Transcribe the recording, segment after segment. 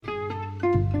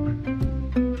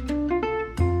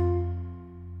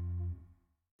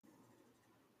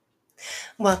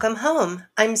Welcome home.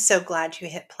 I'm so glad you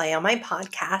hit play on my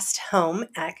podcast, Home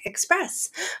Ec Express.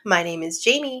 My name is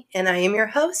Jamie, and I am your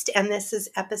host, and this is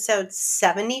episode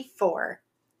 74,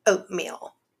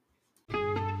 Oatmeal.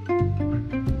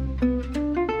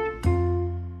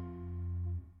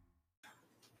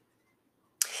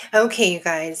 Okay, you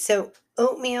guys, so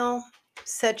oatmeal,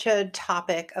 such a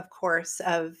topic, of course,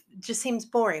 of just seems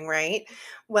boring, right?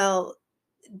 Well,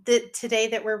 today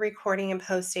that we're recording and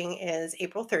posting is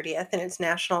April 30th, and it's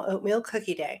National Oatmeal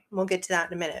Cookie Day. We'll get to that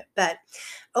in a minute. But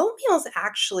oatmeal is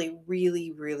actually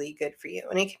really, really good for you,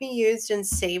 and it can be used in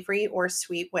savory or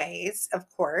sweet ways, of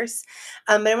course.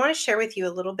 But I want to share with you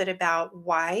a little bit about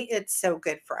why it's so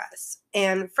good for us.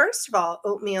 And first of all,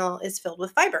 oatmeal is filled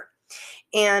with fiber.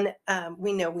 And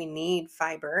we know we need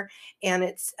fiber, and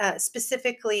it's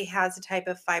specifically has a type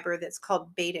of fiber that's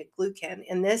called beta glucan.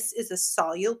 And this is a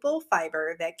soluble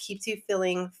fiber that keeps you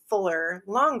feeling fuller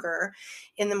longer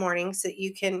in the morning so that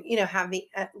you can, have the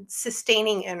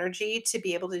sustaining energy to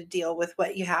be able to deal with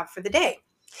what you have for the day.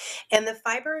 And the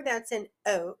fiber that's in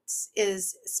oats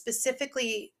is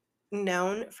specifically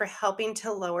known for helping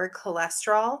to lower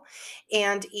cholesterol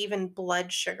and even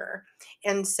blood sugar.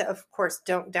 And so, of course,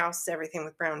 don't douse everything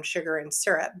with brown sugar and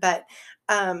syrup. But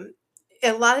um,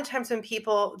 a lot of times when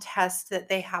people test that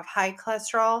they have high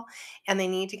cholesterol and they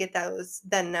need to get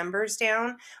the numbers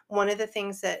down, one of the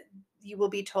things that you will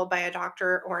be told by a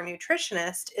doctor or a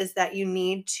nutritionist is that you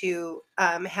need to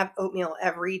have oatmeal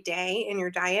every day in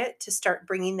your diet to start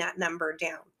bringing that number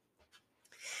down.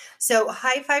 So,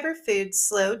 high fiber foods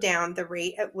slow down the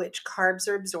rate at which carbs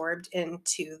are absorbed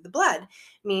into the blood,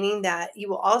 meaning that you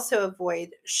will also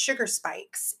avoid sugar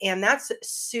spikes. And that's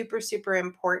super, super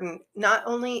important, not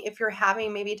only if you're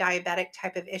having maybe diabetic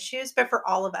type of issues, but for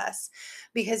all of us.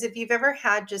 Because if you've ever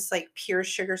had just like pure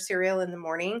sugar cereal in the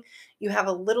morning, you have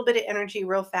a little bit of energy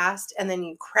real fast and then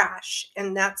you crash,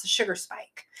 and that's a sugar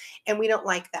spike. And we don't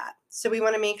like that. So, we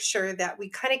want to make sure that we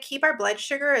kind of keep our blood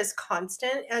sugar as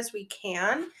constant as we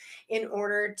can in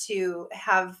order to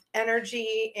have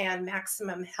energy and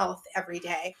maximum health every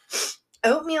day.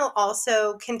 Oatmeal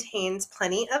also contains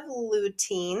plenty of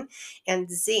lutein and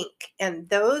zinc, and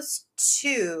those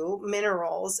two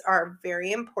minerals are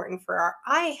very important for our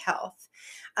eye health.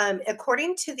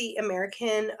 According to the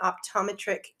American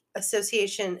Optometric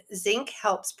Association, zinc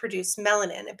helps produce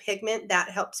melanin, a pigment that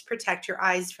helps protect your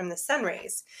eyes from the sun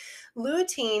rays.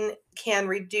 Lutein can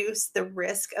reduce the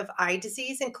risk of eye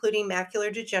disease, including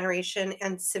macular degeneration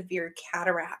and severe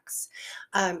cataracts.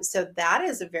 So that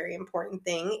is a very important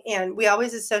thing. And we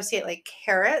always associate like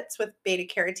carrots with beta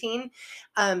carotene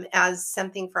as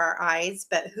something for our eyes,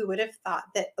 but who would have thought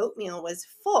that oatmeal was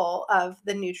full of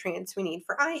the nutrients we need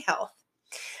for eye health?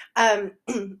 Um,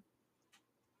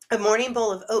 A morning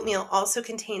bowl of oatmeal also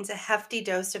contains a hefty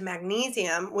dose of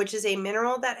magnesium, which is a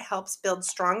mineral that helps build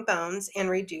strong bones and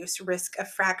reduce risk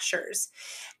of fractures.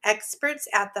 Experts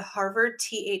at the Harvard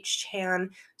T.H. Chan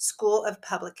School of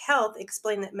Public Health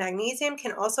explain that magnesium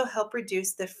can also help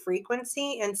reduce the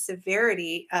frequency and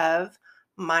severity of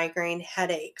migraine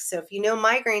headaches. So if you know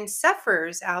migraine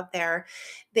sufferers out there,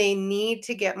 they need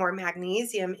to get more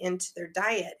magnesium into their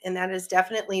diet, and that is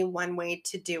definitely one way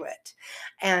to do it.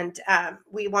 And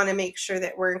we want to make sure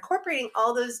that we're incorporating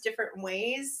all those different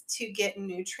ways to get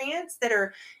nutrients that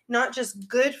are not just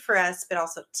good for us, but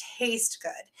also taste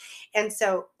good. And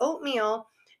so oatmeal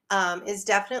is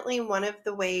definitely one of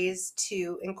the ways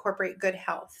to incorporate good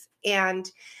health.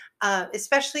 And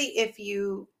especially if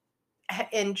you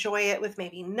enjoy it with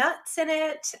maybe nuts in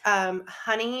it,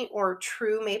 honey or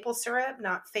true maple syrup,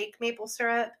 not fake maple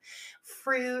syrup,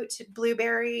 fruit,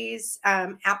 blueberries,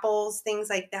 apples, things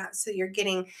like that. So you're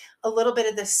getting a little bit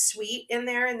of the sweet in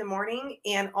there in the morning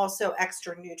and also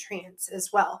extra nutrients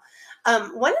as well.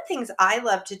 One of the things I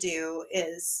love to do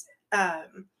is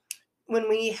when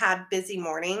we had busy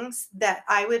mornings that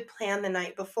I would plan the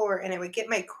night before, and I would get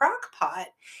my crock pot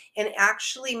and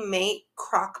actually make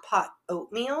crock pot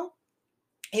oatmeal.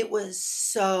 It was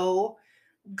so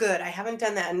good. I haven't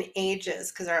done that in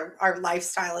ages because our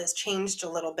lifestyle has changed a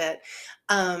little bit.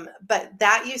 But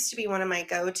that used to be one of my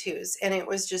go-tos, and it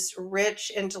was just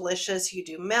rich and delicious. You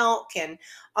do milk and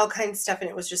all kinds of stuff, and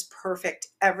it was just perfect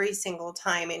every single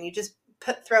time. And you just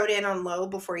throw it in on low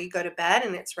before you go to bed,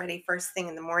 and it's ready first thing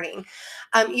in the morning.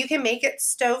 You can make it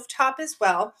stovetop as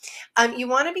well. You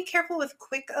want to be careful with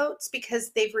quick oats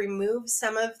because they've removed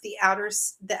some of the outer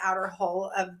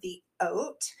hull of the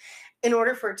oat in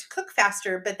order for it to cook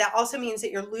faster, but that also means that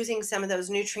you're losing some of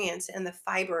those nutrients and the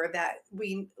fiber that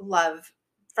we love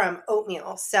from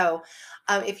oatmeal. So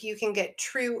if you can get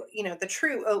true, the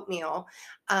true oatmeal,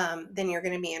 then you're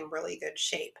going to be in really good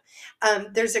shape.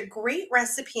 There's a great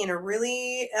recipe in a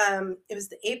really, it was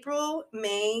the April,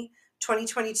 May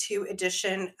 2022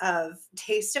 edition of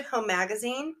Taste of Home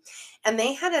magazine. And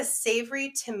they had a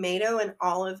savory tomato and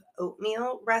olive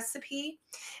oatmeal recipe.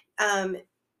 Um,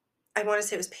 I want to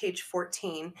say it was page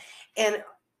 14. And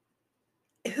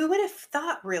who would have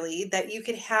thought really that you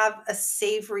could have a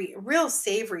savory, real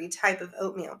savory type of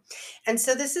oatmeal? And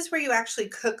so this is where you actually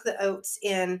cook the oats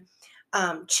in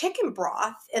chicken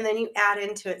broth, and then you add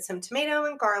into it some tomato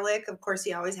and garlic. Of course,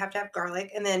 you always have to have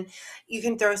garlic, and then you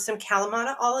can throw some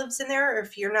Kalamata olives in there. Or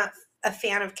if you're not a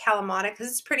fan of Kalamata, because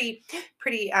it's pretty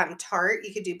tart,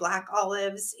 you could do black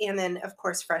olives, and then of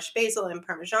course fresh basil and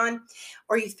Parmesan,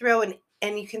 or you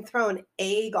can throw an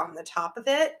egg on the top of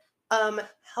it.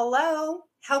 Hello,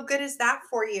 how good is that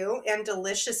for you? And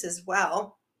delicious as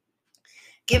well.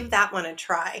 Give that one a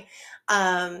try.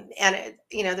 And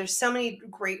there's so many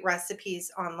great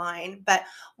recipes online. But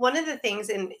one of the things,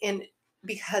 in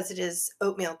because it is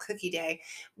oatmeal cookie day,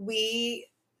 we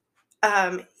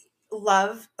um,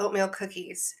 love oatmeal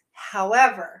cookies.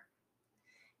 However,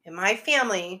 in my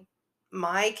family,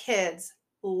 my kids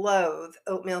loathe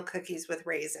oatmeal cookies with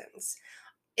raisins.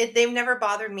 They've never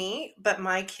bothered me, but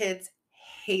my kids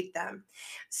hate them.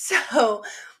 So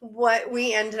what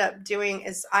we ended up doing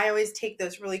is I always take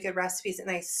those really good recipes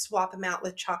and I swap them out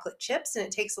with chocolate chips, and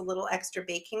it takes a little extra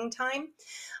baking time.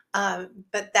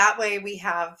 But that way we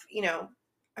have,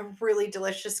 a really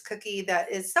delicious cookie that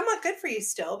is somewhat good for you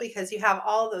still, because you have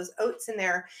all those oats in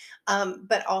there,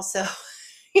 but also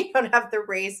you don't have the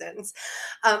raisins.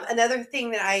 Another thing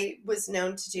that I was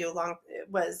known to do along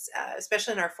was,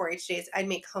 especially in our 4-H days, I'd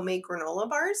make homemade granola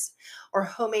bars or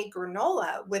homemade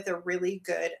granola with a really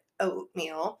good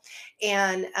oatmeal,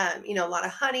 and a lot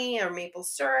of honey or maple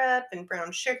syrup and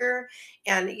brown sugar,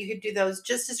 and you could do those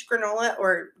just as granola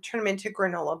or turn them into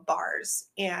granola bars,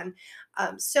 and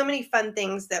so many fun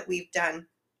things that we've done.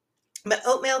 But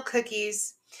oatmeal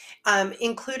cookies,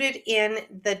 included in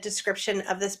the description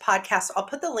of this podcast. I'll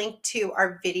put the link to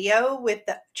our video with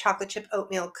the chocolate chip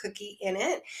oatmeal cookie in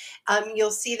it.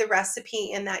 You'll see the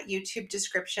recipe in that YouTube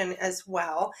description as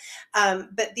well.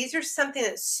 But these are something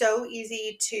that's so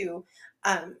easy to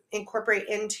incorporate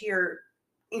into your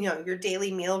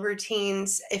daily meal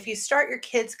routines. If you start your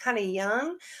kids kind of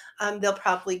young, they'll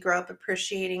probably grow up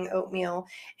appreciating oatmeal.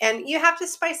 And you have to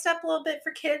spice it up a little bit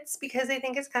for kids because they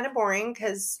think it's kind of boring,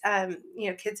 because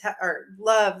kids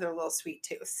love their little sweet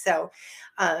tooth. So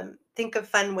think of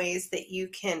fun ways that you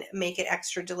can make it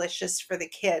extra delicious for the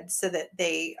kids so that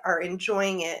they are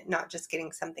enjoying it, not just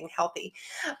getting something healthy.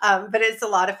 But it's a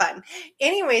lot of fun.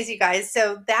 Anyways, you guys,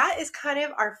 so that is kind of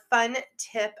our fun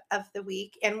tip of the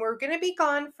week. And we're going to be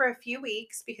gone for a few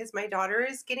weeks because my daughter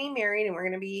is getting married and we're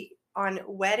going to be on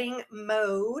wedding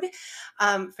mode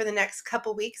for the next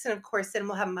couple weeks. And of course, then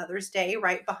we'll have Mother's Day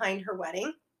right behind her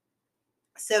wedding.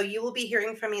 So you will be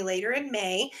hearing from me later in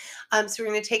May. So we're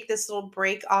going to take this little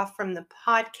break off from the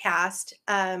podcast.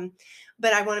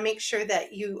 But I want to make sure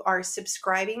that you are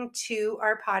subscribing to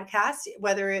our podcast,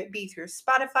 whether it be through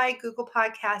Spotify, Google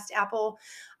Podcast, Apple,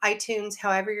 iTunes,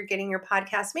 however you're getting your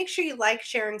podcast. Make sure you like,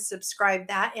 share, and subscribe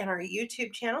that in our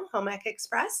YouTube channel, Home Ec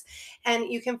Express.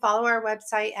 And you can follow our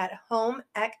website at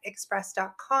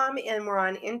homeecexpress.com. And we're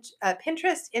on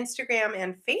Pinterest, Instagram,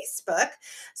 and Facebook.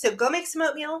 So go make some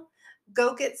oatmeal.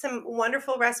 Go get some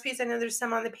wonderful recipes. I know there's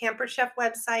some on the Pamper Chef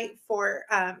website for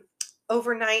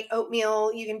overnight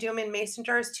oatmeal. You can do them in mason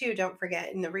jars too. Don't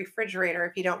forget, in the refrigerator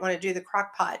if you don't want to do the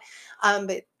crock pot.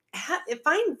 But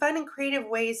find fun and creative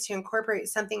ways to incorporate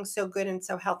something so good and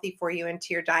so healthy for you into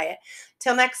your diet.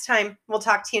 Till next time, we'll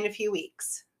talk to you in a few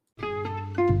weeks.